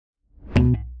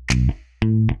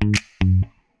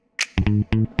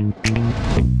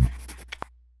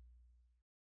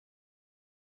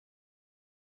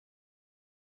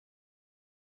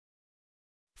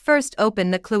First,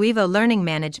 open the Cluevo Learning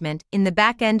Management in the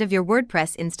back end of your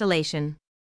WordPress installation.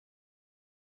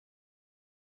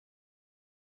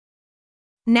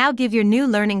 Now give your new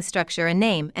learning structure a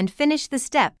name and finish the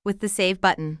step with the Save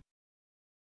button.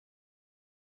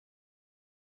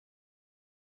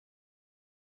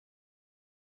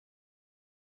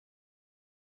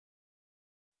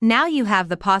 Now you have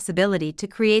the possibility to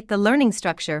create the learning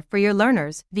structure for your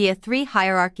learners via 3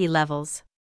 hierarchy levels.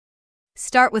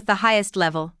 Start with the highest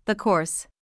level, the course.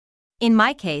 In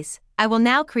my case, I will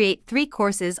now create 3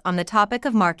 courses on the topic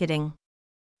of marketing.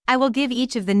 I will give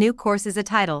each of the new courses a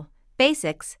title: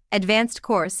 Basics, Advanced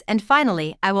Course, and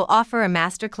finally I will offer a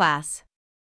master class.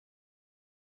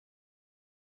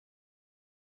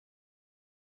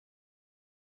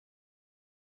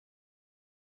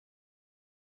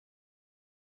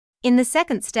 In the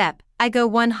second step, I go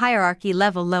 1 hierarchy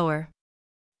level lower.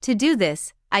 To do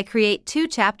this, I create 2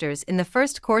 chapters in the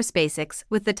first course, Basics,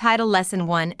 with the title Lesson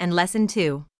 1 and Lesson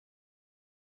 2.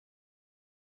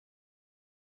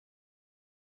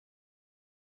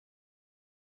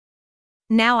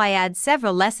 Now I add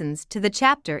several lessons to the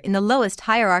chapter in the lowest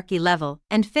hierarchy level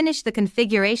and finish the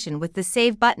configuration with the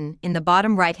Save button in the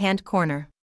bottom right-hand corner.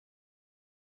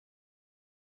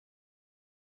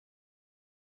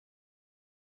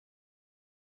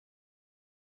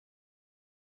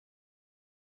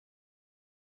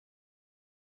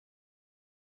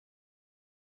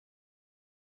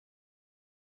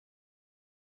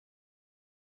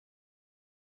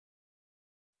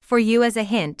 For you as a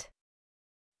hint,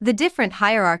 the different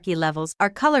hierarchy levels are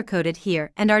color-coded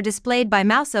here and are displayed by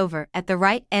mouse over at the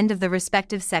right end of the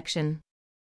respective section.